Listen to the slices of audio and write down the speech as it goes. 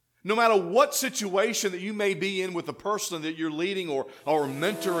No matter what situation that you may be in with the person that you're leading or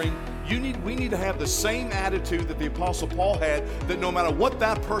mentoring, we need to have the same attitude that the Apostle Paul had, that no matter what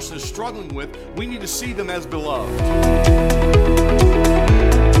that person is struggling with, we need to see them as beloved.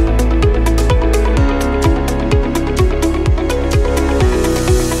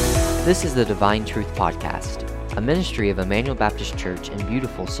 This is the Divine Truth Podcast, a ministry of Emmanuel Baptist Church in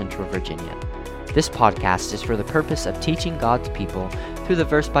beautiful Central Virginia. This podcast is for the purpose of teaching God's people through the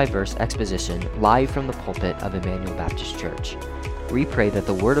verse-by-verse exposition live from the pulpit of Emmanuel Baptist Church. We pray that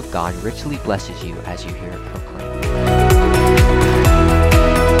the Word of God richly blesses you as you hear it proclaimed.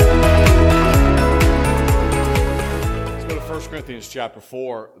 Let's go to 1 Corinthians chapter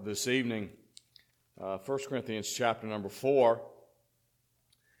 4 this evening. 1 Corinthians chapter number 4.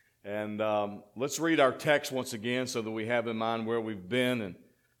 And let's read our text once again so that we have in mind where we've been and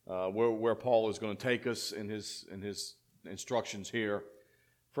where Paul is going to take us in his instructions here.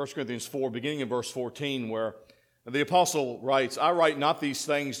 1 Corinthians 4, beginning in verse 14, where the apostle writes, I write not these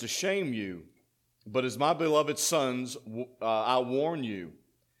things to shame you, but as my beloved sons, I warn you.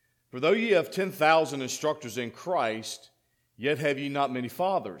 For though ye have 10,000 instructors in Christ, yet have ye not many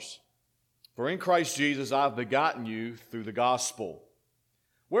fathers. For in Christ Jesus I have begotten you through the gospel.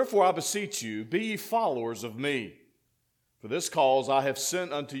 Wherefore I beseech you, be ye followers of me. For this cause I have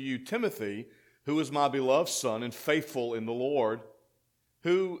sent unto you Timothy, who is my beloved son and faithful in the Lord,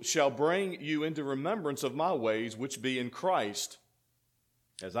 who shall bring you into remembrance of my ways which be in Christ,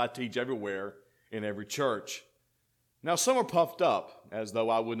 as I teach everywhere in every church. Now some are puffed up, as though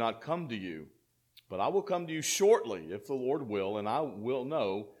I would not come to you. But I will come to you shortly, if the Lord will, and I will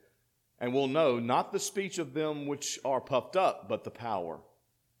know not the speech of them which are puffed up, but the power.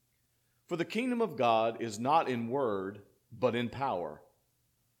 For the kingdom of God is not in word, but in power.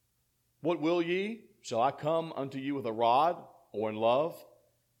 What will ye? Shall I come unto you with a rod, or in love,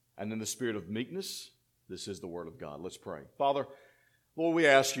 and in the spirit of meekness? This is the word of God. Let's pray. Father, Lord, we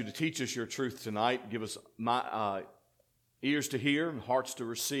ask you to teach us your truth tonight. Give us ears to hear and hearts to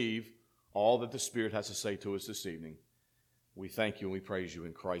receive all that the Spirit has to say to us this evening. We thank you and we praise you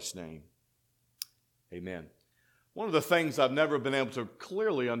in Christ's name. Amen. One of the things I've never been able to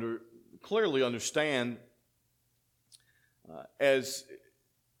clearly understand is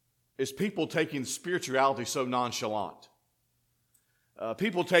people taking spirituality so nonchalant.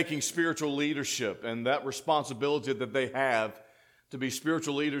 People taking spiritual leadership and that responsibility that they have to be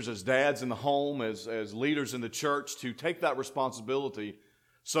spiritual leaders as dads in the home, as leaders in the church, to take that responsibility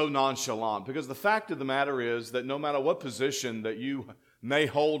so nonchalant. Because the fact of the matter is that no matter what position that you may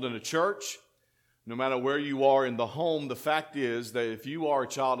hold in a church, no matter where you are in the home, the fact is that if you are a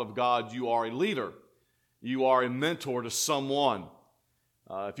child of God, you are a leader. You are a mentor to someone.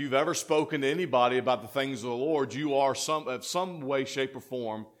 If you've ever spoken to anybody about the things of the Lord, you are some way, shape, or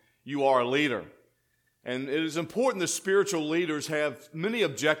form, you are a leader. And it is important that spiritual leaders have many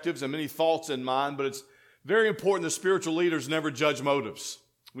objectives and many thoughts in mind, but it's very important that spiritual leaders never judge motives.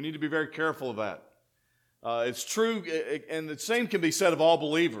 We need to be very careful of that. It's true, and the same can be said of all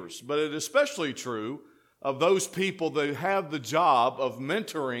believers, but it is especially true of those people that have the job of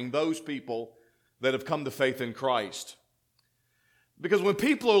mentoring those people that have come to faith in Christ. Because when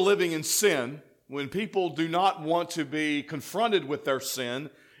people are living in sin, when people do not want to be confronted with their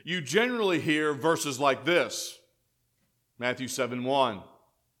sin, you generally hear verses like this. Matthew 7:1.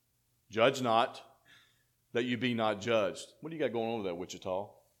 Judge not, that you be not judged. What do you got going on over there, Wichita?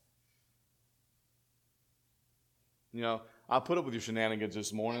 You know, I put up with your shenanigans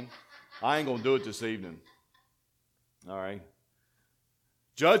this morning. I ain't going to do it this evening. All right?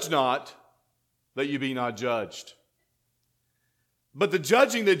 Judge not, that you be not judged. But the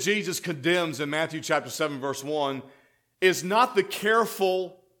judging that Jesus condemns in Matthew chapter 7, verse 1 is not the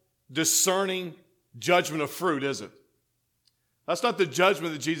careful, discerning judgment of fruit, is it? That's not the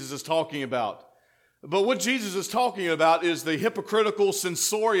judgment that Jesus is talking about. But what Jesus is talking about is the hypocritical,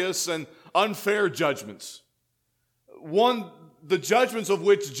 censorious, and unfair judgments. One, the judgments of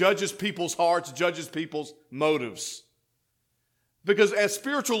which judges people's hearts, judges people's motives. Because as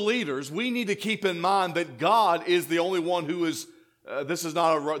spiritual leaders, we need to keep in mind that God is the only one who is. This is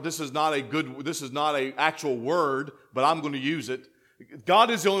not an actual word, but I'm going to use it.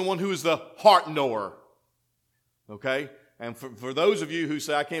 God is the only one who is the heart knower. Okay? And for those of you who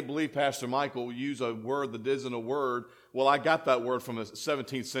say, I can't believe Pastor Michael used a word that isn't a word, well, I got that word from a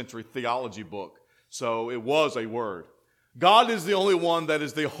 17th century theology book. So it was a word. God is the only one that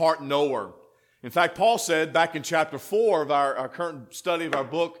is the heart knower. In fact, Paul said back in chapter 4 of our current study of our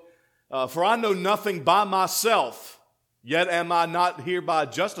book, for I know nothing by myself, yet am I not hereby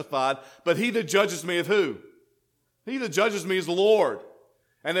justified, but he that judges me is who? He that judges me is the Lord.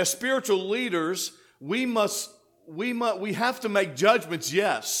 And as spiritual leaders, we have to make judgments,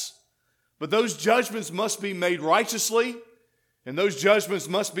 yes. But those judgments must be made righteously, and those judgments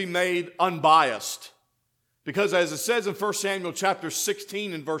must be made unbiased. Because as it says in 1 Samuel chapter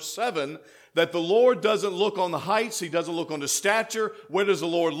 16 and verse 7, that the Lord doesn't look on the heights, He doesn't look on the stature. Where does the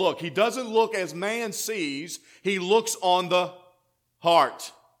Lord look? He doesn't look as man sees, He looks on the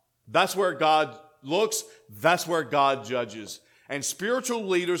heart. That's where God looks, that's where God judges. And spiritual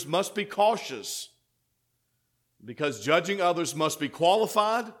leaders must be cautious, because judging others must be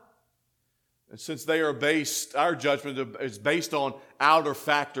qualified. And since they are our judgment is based on outer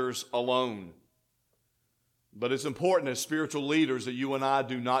factors alone. But it's important as spiritual leaders that you and I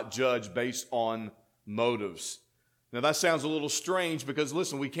do not judge based on motives. Now that sounds a little strange because,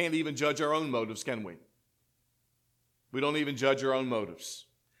 listen, we can't even judge our own motives, can we? We don't even judge our own motives.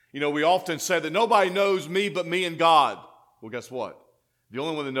 You know, we often say that nobody knows me but me and God. Well, guess what? The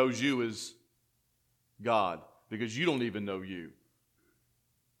only one that knows you is God, because you don't even know you.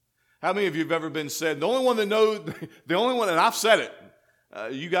 How many of you have ever been said, the only one, and I've said it.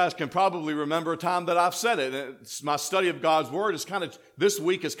 You guys can probably remember a time that I've said it. It's my study of God's Word this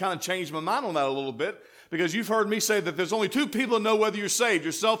week has kind of changed my mind on that a little bit, because you've heard me say that there's only two people that know whether you're saved,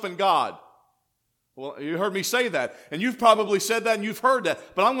 yourself and God. Well, you heard me say that, and you've probably said that and you've heard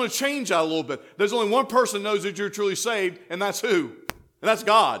that, but I'm going to change that a little bit. There's only one person that knows that you're truly saved, and that's who? And that's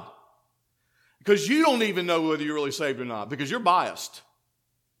God. Because you don't even know whether you're really saved or not, because you're biased.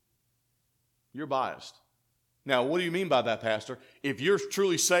 You're biased. Now, what do you mean by that, Pastor? If you're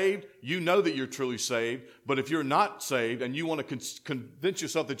truly saved, you know that you're truly saved. But if you're not saved and you want to convince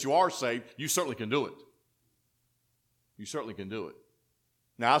yourself that you are saved, you certainly can do it. You certainly can do it.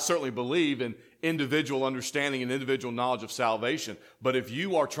 Now, I certainly believe in individual understanding and individual knowledge of salvation. But if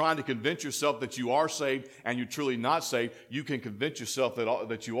you are trying to convince yourself that you are saved and you're truly not saved, you can convince yourself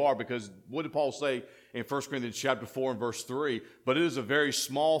that you are, because what did Paul say in 1 Corinthians chapter 4 and verse 3? But it is a very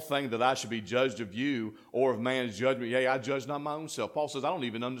small thing that I should be judged of you or of man's judgment. Yea, I judge not my own self. Paul says, I don't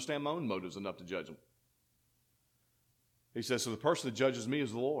even understand my own motives enough to judge them. He says, so the person that judges me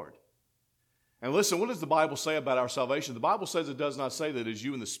is the Lord. And listen, what does the Bible say about our salvation? The Bible says it does not say that it is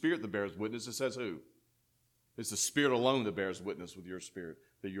you and the Spirit that bears witness. It says who? It's the Spirit alone that bears witness with your spirit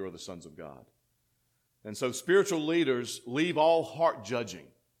that you are the sons of God. And so spiritual leaders leave all heart judging,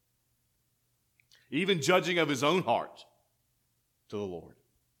 even judging of his own heart, to the Lord.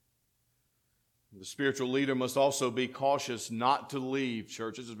 The spiritual leader must also be cautious not to leave,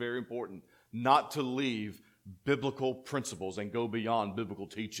 church, this is very important, not to leave biblical principles and go beyond biblical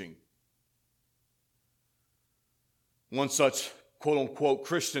teaching. One such quote-unquote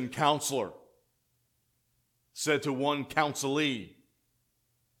Christian counselor said to one counselee,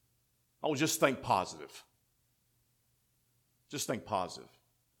 oh, just think positive. Just think positive.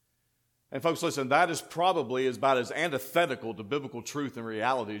 And folks, listen, that is probably about as antithetical to biblical truth and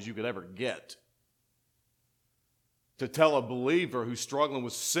reality as you could ever get. To tell a believer who's struggling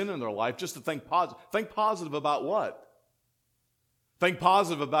with sin in their life just to think positive. Think positive about what? Think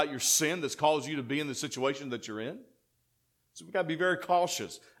positive about your sin that's caused you to be in the situation that you're in. So we've got to be very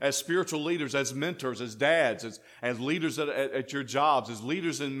cautious as spiritual leaders, as mentors, as dads, as leaders at your jobs, as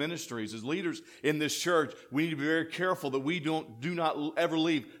leaders in ministries, as leaders in this church. We need to be very careful that we do not ever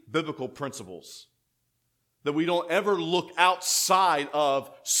leave biblical principles, that we don't ever look outside of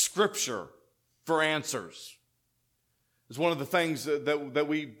Scripture for answers. It's one of the things that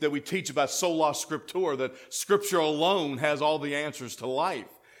we teach about sola scriptura, that Scripture alone has all the answers to life,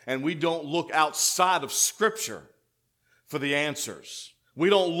 and we don't look outside of Scripture for the answers. We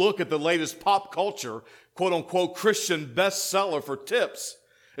don't look at the latest pop culture, quote-unquote Christian bestseller for tips,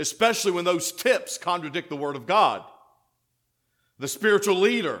 especially when those tips contradict the Word of God. The spiritual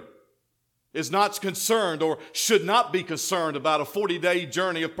leader is not concerned or should not be concerned about a 40-day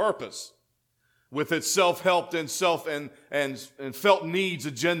journey of purpose with its self-help and felt needs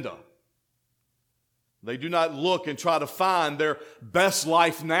agenda. They do not look and try to find their best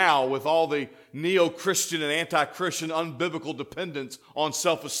life now with all the neo-Christian and anti-Christian unbiblical dependence on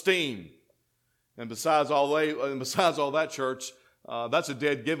self-esteem. And besides all that, church, that's a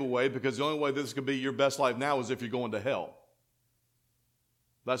dead giveaway, because the only way this can be your best life now is if you're going to hell.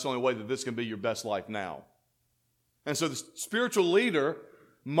 That's the only way that this can be your best life now. And so the spiritual leader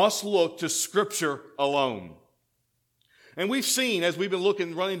must look to Scripture alone. And we've seen, as we've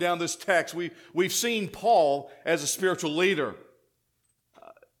been running down this text, we've seen Paul as a spiritual leader.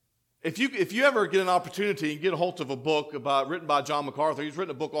 If you ever get an opportunity and get a hold of a book written by John MacArthur, he's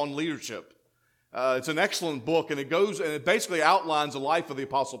written a book on leadership. It's an excellent book, and it basically outlines the life of the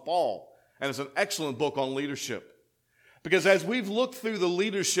Apostle Paul. And it's an excellent book on leadership. Because as we've looked through the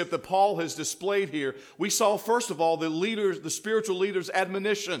leadership that Paul has displayed here, we saw, first of all, the spiritual leader's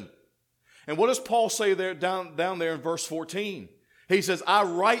admonition. And what does Paul say there down there in verse 14? He says, I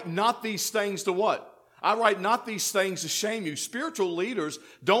write not these things to what? I write not these things to shame you. Spiritual leaders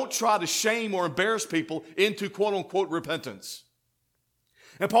don't try to shame or embarrass people into quote-unquote repentance.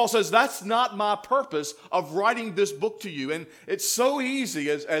 And Paul says, that's not my purpose of writing this book to you. And it's so easy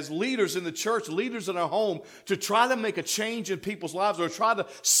as leaders in the church, leaders in our home, to try to make a change in people's lives or try to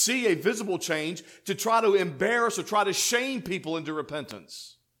see a visible change, to try to embarrass or try to shame people into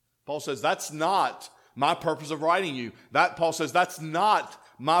repentance. Paul says, that's not my purpose of writing you. Paul says, that's not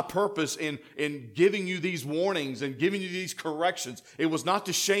my purpose in giving you these warnings and giving you these corrections. It was not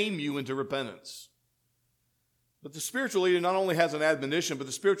to shame you into repentance. But the spiritual leader not only has an admonition, but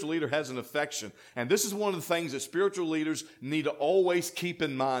the spiritual leader has an affection. And this is one of the things that spiritual leaders need to always keep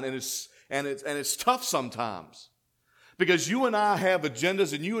in mind. And it's tough sometimes. Because you and I have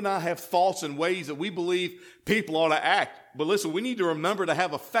agendas and you and I have thoughts and ways that we believe people ought to act. But listen, we need to remember to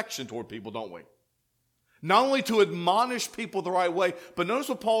have affection toward people, don't we? Not only to admonish people the right way, but notice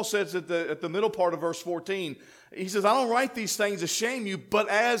what Paul says at the middle part of verse 14. He says, I don't write these things to shame you, but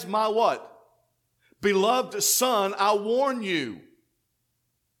as my what? Beloved son, I warn you.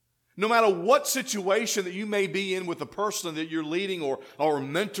 No matter what situation that you may be in with the person that you're leading or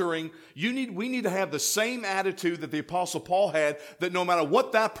mentoring, we need to have the same attitude that the Apostle Paul had, that no matter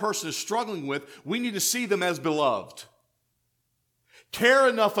what that person is struggling with, we need to see them as beloved. Care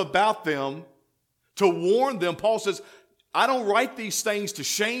enough about them to warn them. Paul says, I don't write these things to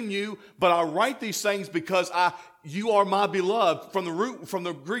shame you, but I write these things because you are my beloved. From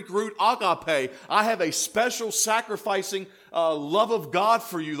the Greek root agape, I have a special sacrificing love of God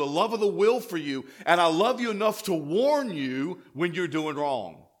for you, the love of the will for you, and I love you enough to warn you when you're doing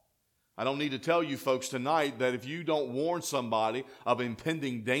wrong. I don't need to tell you folks tonight that if you don't warn somebody of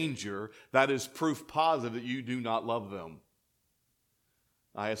impending danger, that is proof positive that you do not love them.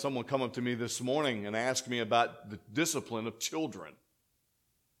 I had someone come up to me this morning and ask me about the discipline of children.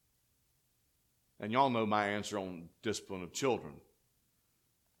 And y'all know my answer on discipline of children.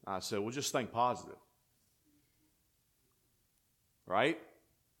 I said, well, just think positive. Right?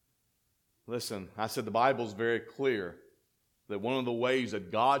 Listen, I said the Bible's very clear that one of the ways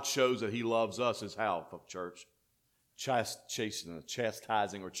that God shows that He loves us is how, church?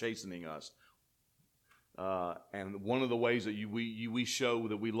 Chastising or chastening us. And one of the ways that we show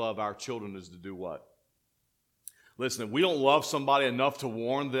that we love our children is to do what? Listen, if we don't love somebody enough to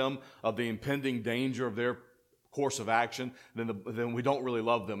warn them of the impending danger of their course of action, then we don't really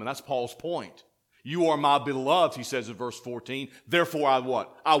love them. And that's Paul's point. You are my beloved, he says in verse 14. Therefore, I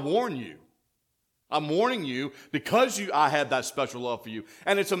what? I warn you. I'm warning you because I have that special love for you.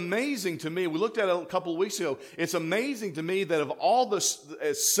 And it's amazing to me, we looked at it a couple of weeks ago, it's amazing to me that of all this,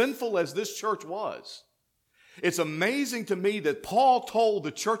 as sinful as this church was, it's amazing to me that Paul told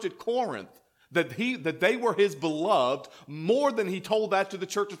the church at Corinth that they were his beloved more than he told that to the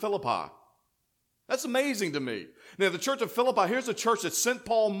church of Philippi. That's amazing to me. Now, the church of Philippi, here's a church that sent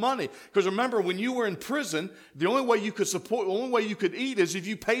Paul money. Because remember, when you were in prison, the only way you could eat is if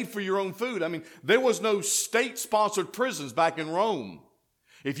you paid for your own food. I mean, there was no state-sponsored prisons back in Rome.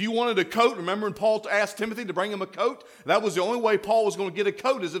 If you wanted a coat, remember when Paul asked Timothy to bring him a coat? That was the only way Paul was going to get a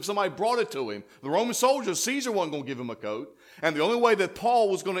coat, is if somebody brought it to him. The Roman soldiers, Caesar wasn't going to give him a coat. And the only way that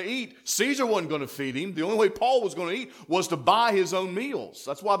Paul was going to eat, Caesar wasn't going to feed him. The only way Paul was going to eat was to buy his own meals.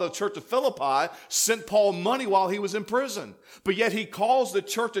 That's why the church of Philippi sent Paul money while he was in prison. But yet he calls the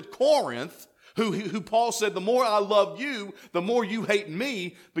church at Corinth, who Paul said, the more I love you, the more you hate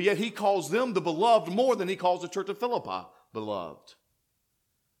me. But yet he calls them the beloved more than he calls the church of Philippi beloved.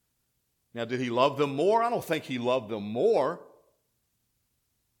 Now, did he love them more? I don't think he loved them more,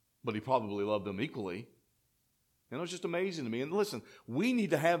 but he probably loved them equally. And it was just amazing to me. And listen, we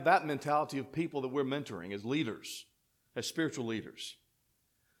need to have that mentality of people that we're mentoring as leaders, as spiritual leaders.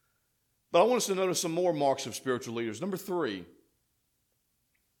 But I want us to notice some more marks of spiritual leaders. Number 3,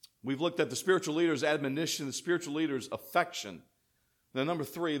 we've looked at the spiritual leader's admonition, the spiritual leader's affection. Now, number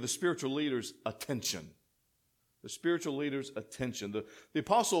 3, the spiritual leader's attention. The spiritual leader's attention. The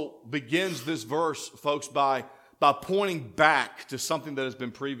apostle begins this verse, folks, by pointing back to something that has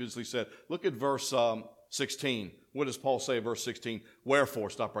been previously said. Look at verse 16. What does Paul say in verse 16? Wherefore,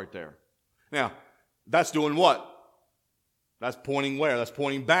 stop right there. Now, that's doing what? That's pointing where? That's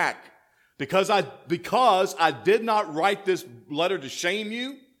pointing back. Because I did not write this letter to shame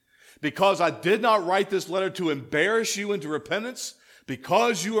you, because I did not write this letter to embarrass you into repentance,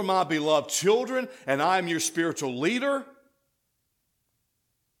 because you are my beloved children and I am your spiritual leader.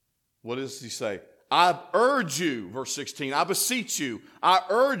 What does he say? I urge you, verse 16, I beseech you, I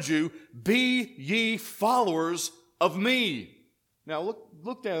urge you, be ye followers of me. Now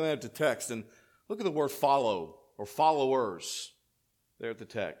look down at the text and look at the word follow or followers there at the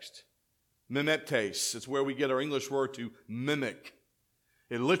text. Mimetes, it's where we get our English word to mimic.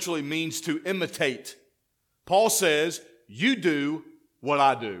 It literally means to imitate. Paul says, you do what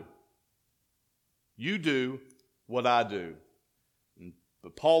I do. You do what I do.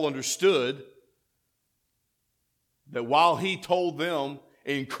 But Paul understood that while he told them,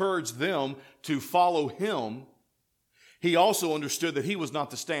 encouraged them to follow him, he also understood that he was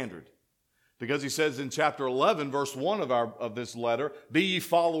not the standard. Because he says in chapter 11, verse 1 of this letter, be ye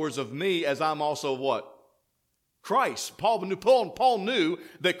followers of me as I'm also what? Christ. Paul knew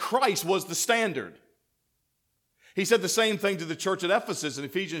that Christ was the standard. He said the same thing to the church at Ephesus in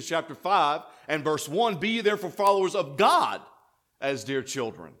Ephesians chapter 5 and verse 1, be ye therefore followers of God as dear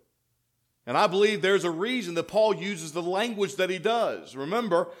children. And I believe there's a reason that Paul uses the language that he does.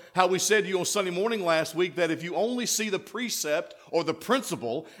 Remember how we said to you on Sunday morning last week that if you only see the precept or the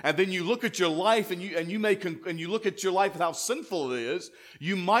principle, and then you look at your life and you look at your life and how sinful it is,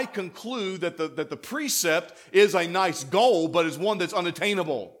 you might conclude that the precept is a nice goal, but is one that's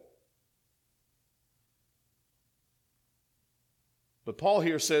unattainable. But Paul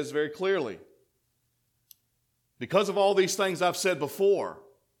here says very clearly, because of all these things I've said before,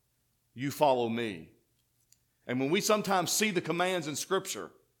 you follow me. And when we sometimes see the commands in Scripture,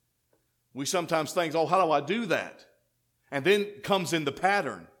 we sometimes think, oh, how do I do that? And then comes in the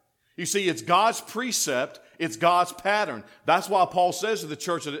pattern. You see, it's God's precept, it's God's pattern. That's why Paul says to the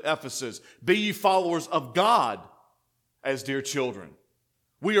church at Ephesus, be ye followers of God as dear children.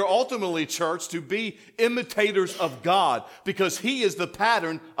 We are ultimately, church, to be imitators of God because He is the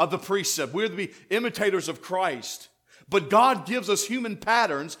pattern of the precept. We're to be imitators of Christ. But God gives us human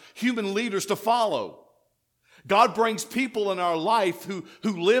patterns, human leaders to follow. God brings people in our life who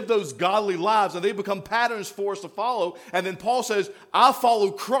live those godly lives and they become patterns for us to follow. And then Paul says, I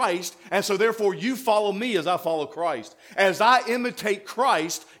follow Christ, and so therefore you follow me as I follow Christ. As I imitate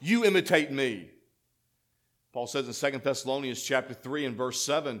Christ, you imitate me. Paul says in 2 Thessalonians chapter 3 and verse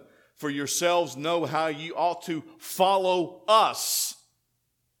 7, for yourselves know how ye ought to follow us.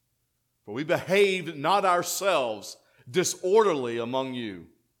 For we behaved not ourselves disorderly among you.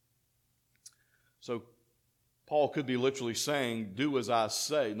 So Paul could be literally saying, do as I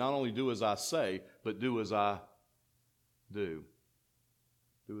say. Not only do as I say, but do as I do.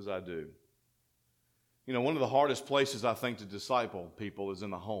 Do as I do. You know, one of the hardest places I think to disciple people is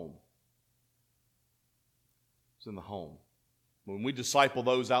in the home. It's in the home. When we disciple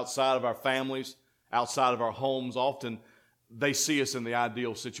those outside of our families, outside of our homes, often they see us in the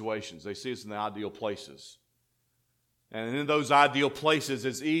ideal situations. They see us in the ideal places. And in those ideal places,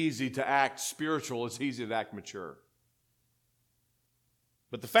 it's easy to act spiritual. It's easy to act mature.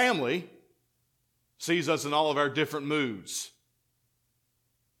 But the family sees us in all of our different moods.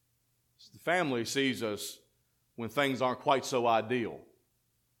 The family sees us when things aren't quite so ideal.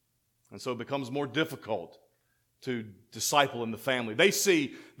 And so it becomes more difficult to disciple in the family.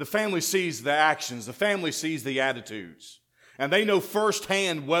 The family sees the actions. The family sees the attitudes. And they know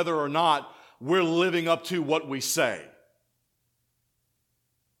firsthand whether or not we're living up to what we say.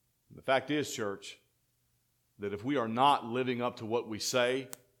 The fact is, church, that if we are not living up to what we say,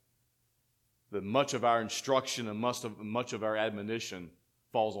 then much of our instruction and much of our admonition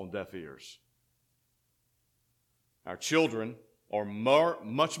falls on deaf ears. Our children are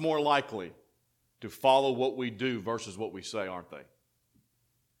much more likely to follow what we do versus what we say, aren't they?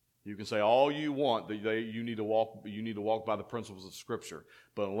 You can say all you want that you need to walk by the principles of Scripture,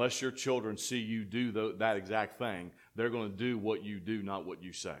 but unless your children see you do that exact thing, they're going to do what you do, not what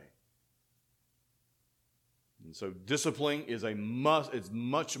you say. And so discipline is it's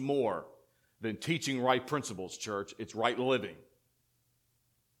much more than teaching right principles, church. It's right living.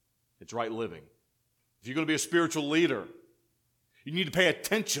 It's right living. If you're going to be a spiritual leader, you need to pay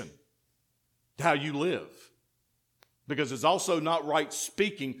attention to how you live. Because it's also not right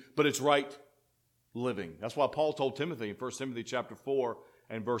speaking, but it's right living. That's why Paul told Timothy in 1 Timothy chapter 4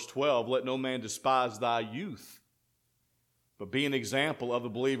 and verse 12, let no man despise thy youth, but be an example of the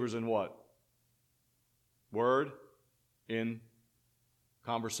believers in what? Word, in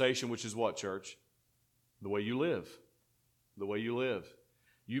conversation, which is what, church? The way you live. The way you live.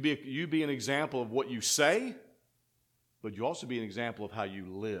 You be an example of what you say, but you also be an example of how you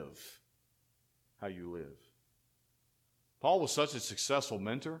live. How you live. Paul was such a successful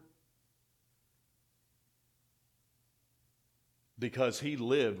mentor because he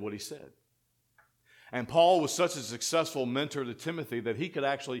lived what he said. And Paul was such a successful mentor to Timothy that he could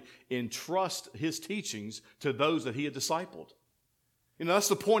actually entrust his teachings to those that he had discipled. You know, that's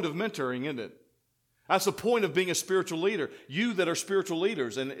the point of mentoring, isn't it? That's the point of being a spiritual leader. You that are spiritual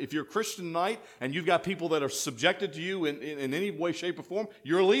leaders, and if you're a Christian tonight and you've got people that are subjected to you in any way, shape, or form,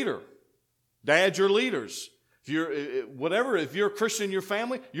 you're a leader. Dads, you're leaders. If you're a Christian in your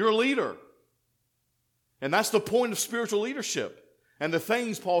family, you're a leader. And that's the point of spiritual leadership. And the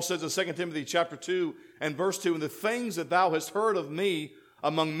things, Paul says in 2 Timothy chapter 2 and verse 2, and the things that thou hast heard of me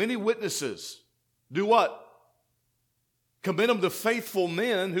among many witnesses, do what? Commit them to faithful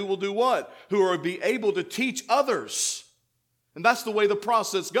men who will do what? Who are be able to teach others. And that's the way the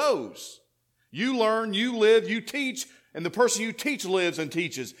process goes. You learn, you live, you teach, and the person you teach lives and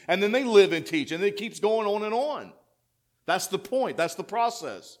teaches. And then they live and teach, and it keeps going on and on. That's the point. That's the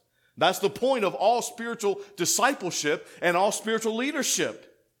process. That's the point of all spiritual discipleship and all spiritual leadership.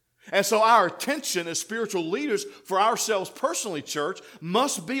 And so our attention as spiritual leaders for ourselves personally, church,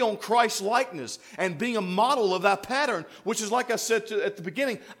 must be on Christ's likeness and being a model of that pattern, which is, like I said at the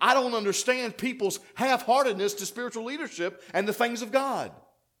beginning, I don't understand people's half-heartedness to spiritual leadership and the things of God.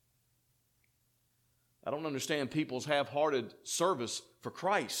 I don't understand people's half-hearted service for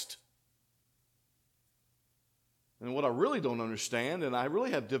Christ. And what I really don't understand, and I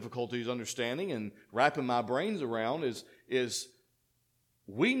really have difficulties understanding and wrapping my brains around, is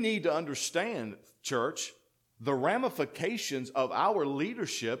we need to understand, church, the ramifications of our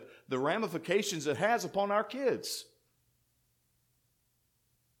leadership, the ramifications it has upon our kids.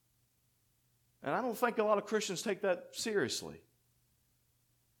 And I don't think a lot of Christians take that seriously.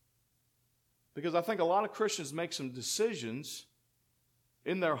 Because I think a lot of Christians make some decisions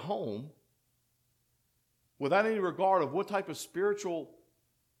in their home without any regard of what type of spiritual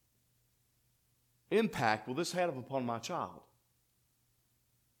impact will this have upon my child.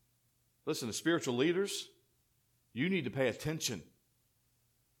 Listen, as spiritual leaders, you need to pay attention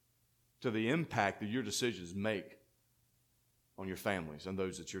to the impact that your decisions make on your families and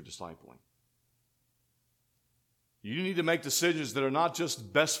those that you're discipling. You need to make decisions that are not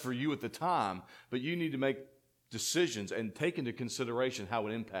just best for you at the time, but you need to make decisions and take into consideration how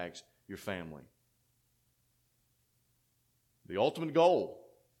it impacts your family. The ultimate goal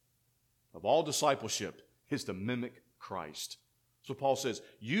of all discipleship is to mimic Christ. So Paul says,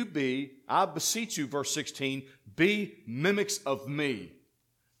 I beseech you, verse 16, be mimics of me.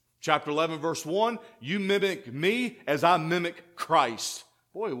 Chapter 11, verse 1, you mimic me as I mimic Christ.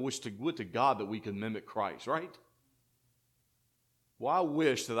 Boy, would to God that we could mimic Christ, right? Well, I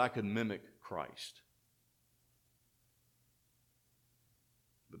wish that I could mimic Christ.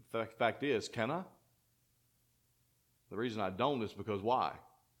 But the fact is, can I? The reason I don't is because why?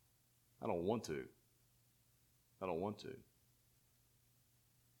 I don't want to. I don't want to.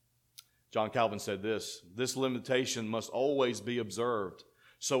 John Calvin said this limitation must always be observed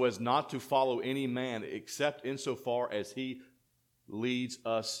so as not to follow any man except insofar as he leads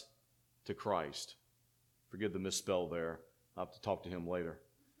us to Christ. Forgive the misspell there. I'll have to talk to him later.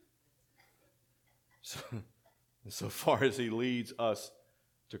 So far as he leads us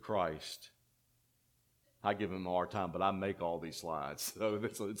to Christ. I give him a hard time, but I make all these slides. So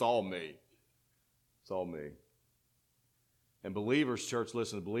it's all me. It's all me. And believers, church,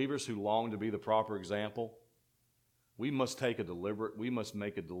 listen, believers who long to be the proper example, we must make a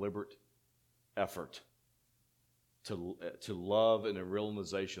deliberate effort to love and a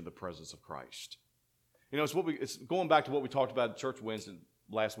realization of the presence of Christ. You know, it's going back to what we talked about at church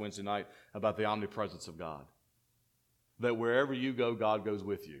last Wednesday night about the omnipresence of God. That wherever you go, God goes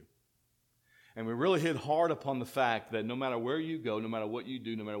with you. And we really hit hard upon the fact that no matter where you go, no matter what you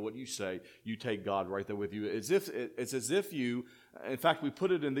do, no matter what you say, you take God right there with you. It's as if you, in fact, we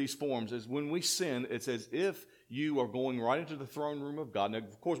put it in these forms, as when we sin, it's as if you are going right into the throne room of God. Now,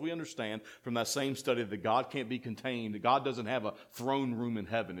 of course, we understand from that same study that God can't be contained, that God doesn't have a throne room in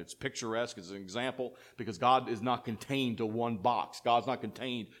heaven. It's picturesque as an example because God is not contained to one box. God's not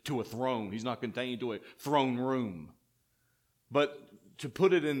contained to a throne. He's not contained to a throne room. But to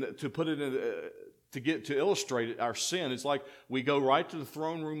illustrate our sin, it's like we go right to the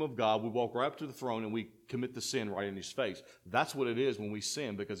throne room of God, we walk right up to the throne, and we commit the sin right in His face. That's what it is when we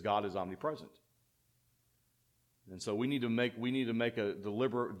sin, because God is omnipresent. And so we need to make a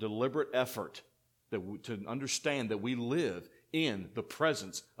deliberate effort to understand that we live in the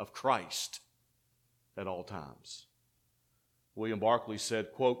presence of Christ at all times. William Barclay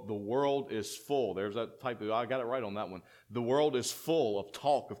said, quote, "The world is full." There's that type of, I got it right on that one. "The world is full of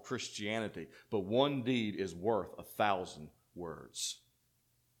talk of Christianity, but one deed is worth 1,000 words."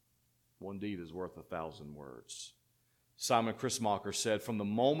 One deed is worth 1,000 words. Simon Christmacher said, "From the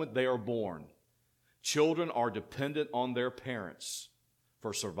moment they are born, Children are dependent on their parents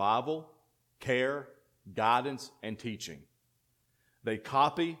for survival, care, guidance, and teaching. They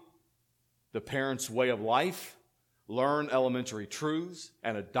copy the parents' way of life, learn elementary truths,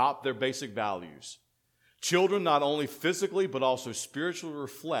 and adopt their basic values. Children not only physically but also spiritually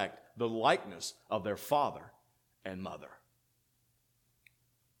reflect the likeness of their father and mother.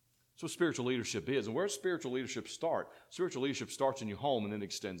 That's what spiritual leadership is. And where does spiritual leadership start? Spiritual leadership starts in your home and then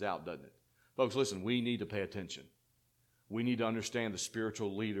extends out, doesn't it? Folks, listen, we need to pay attention. We need to understand the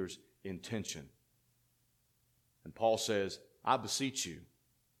spiritual leader's intention. And Paul says, I beseech you,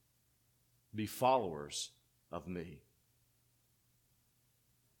 be followers of me.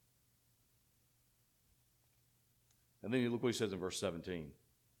 And then you look what he says in verse 17.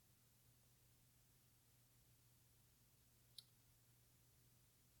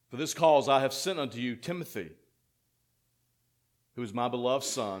 For this cause I have sent unto you Timothy, who is my beloved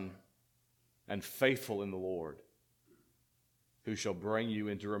son and faithful in the Lord, who shall bring you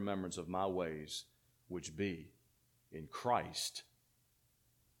into remembrance of my ways, which be in Christ,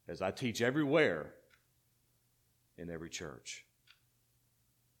 as I teach everywhere in every church.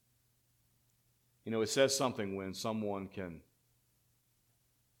 You know, it says something when someone can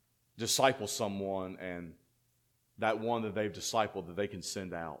disciple someone and that one that they've discipled that they can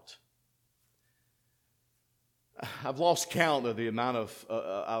send out. I've lost count of the amount of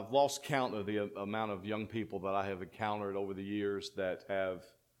young people that I have encountered over the years that have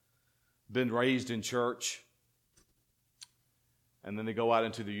been raised in church, and then they go out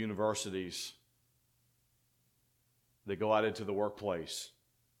into the universities. They go out into the workplace,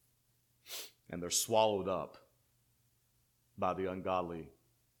 and they're swallowed up by the ungodly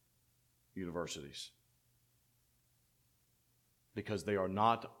universities because they are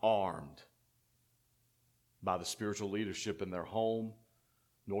not armed by the spiritual leadership in their home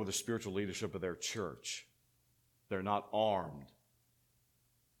nor the spiritual leadership of their church. They're not armed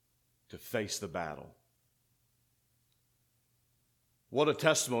to face the battle. What a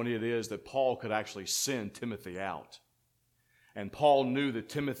testimony it is that Paul could actually send Timothy out. And Paul knew that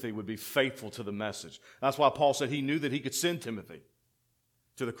Timothy would be faithful to the message. That's why Paul said he knew that he could send Timothy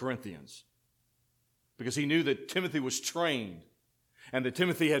to the Corinthians, because he knew that Timothy was trained and that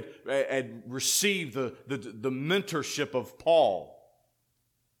Timothy had received the mentorship of Paul.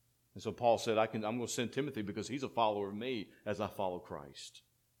 And so Paul said, I'm going to send Timothy because he's a follower of me as I follow Christ.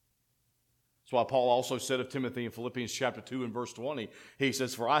 That's why Paul also said of Timothy in Philippians chapter 2 and verse 20, he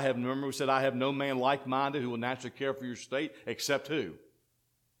says, I have no man like-minded who will naturally care for your state except who?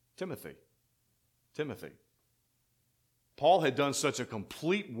 Timothy. Paul had done such a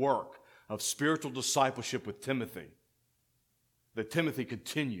complete work of spiritual discipleship with Timothy that Timothy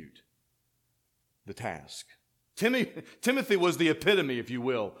continued the task. Timothy was the epitome, if you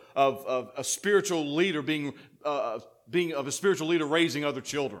will, of a spiritual leader being of a spiritual leader raising other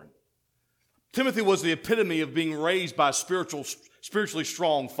children. Timothy was the epitome of being raised by a spiritually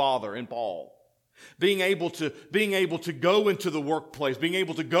strong father in Paul. Being able to go into the workplace, being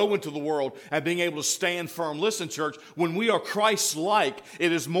able to go into the world, and being able to stand firm. Listen, church, when we are Christ-like,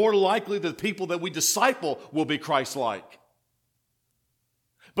 it is more likely that the people that we disciple will be Christ-like.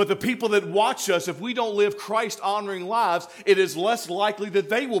 But the people that watch us, if we don't live Christ-honoring lives, it is less likely that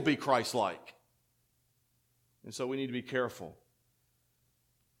they will be Christ-like. And so we need to be careful.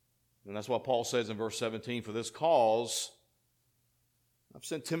 And that's what Paul says in verse 17, for this cause I've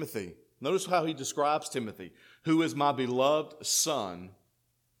sent Timothy. Notice how he describes Timothy, who is my beloved son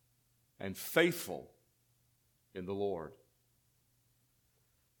and faithful in the Lord.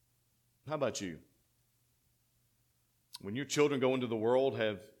 How about you? When your children go into the world,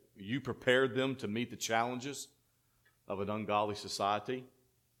 have you prepared them to meet the challenges of an ungodly society?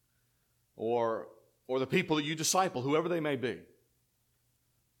 Or the people that you disciple, whoever they may be?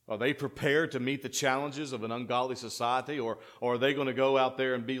 Are they prepared to meet the challenges of an ungodly society? Or are they going to go out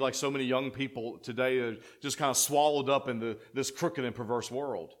there and be like so many young people today, just kind of swallowed up in this crooked and perverse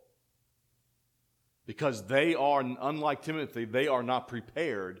world? Because they are, unlike Timothy, they are not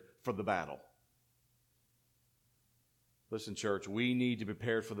prepared for the battle. Listen, church, we need to be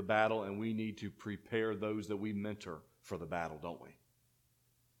prepared for the battle, and we need to prepare those that we mentor for the battle, don't we?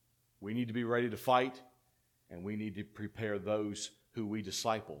 We need to be ready to fight, and we need to prepare those who we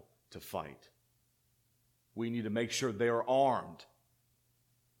disciple to fight. We need to make sure they are armed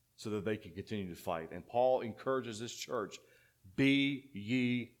so that they can continue to fight. And Paul encourages this church, be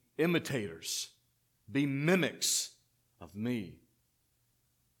ye imitators, be mimics of me.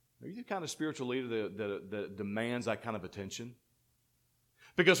 Are you the kind of spiritual leader that demands that kind of attention?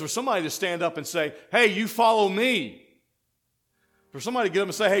 Because for somebody to stand up and say, hey, you follow me, For somebody to get up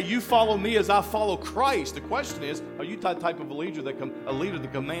and say, hey, you follow me as I follow Christ. The question is, are you that type of a leader that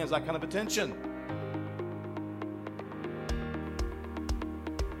commands that kind of attention?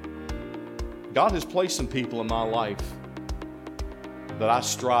 God has placed some people in my life that I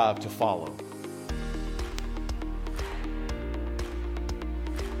strive to follow.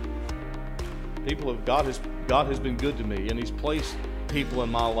 God has been good to me, and He's placed people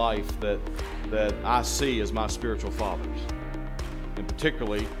in my life that I see as my spiritual fathers. And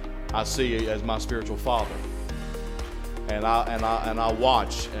particularly, I see as my spiritual father. And I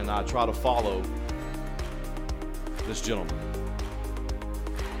watch and I try to follow this gentleman.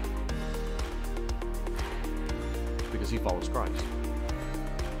 Because he follows Christ.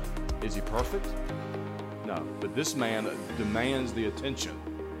 Is he perfect? No. But this man demands the attention,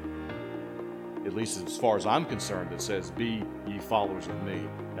 at least as far as I'm concerned, that says, be ye followers of me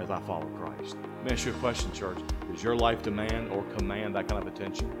as I follow Christ. Let me ask you a question, church. Does your life demand or command that kind of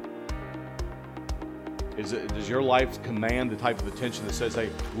attention? Does your life command the type of attention that says, hey,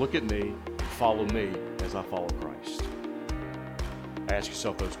 look at me, follow me as I follow Christ? Ask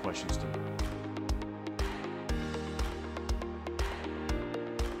yourself those questions too.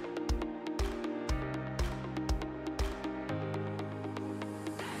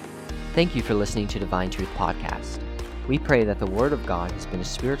 Thank you for listening to Divine Truth Podcast. We pray that the Word of God has been a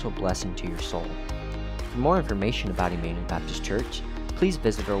spiritual blessing to your soul. For more information about Emmanuel Baptist Church, please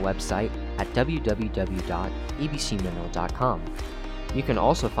visit our website at www.ebcmineral.com. You can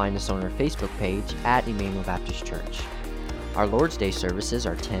also find us on our Facebook page at Emmanuel Baptist Church. Our Lord's Day services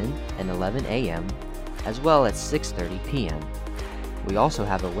are 10 and 11 a.m., as well as 6:30 p.m. We also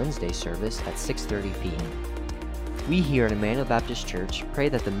have a Wednesday service at 6:30 p.m. We here at Emmanuel Baptist Church pray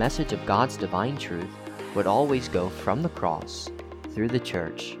that the message of God's divine truth would always go from the cross, through the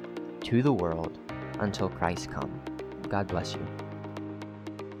church, to the world, until Christ come. God bless you.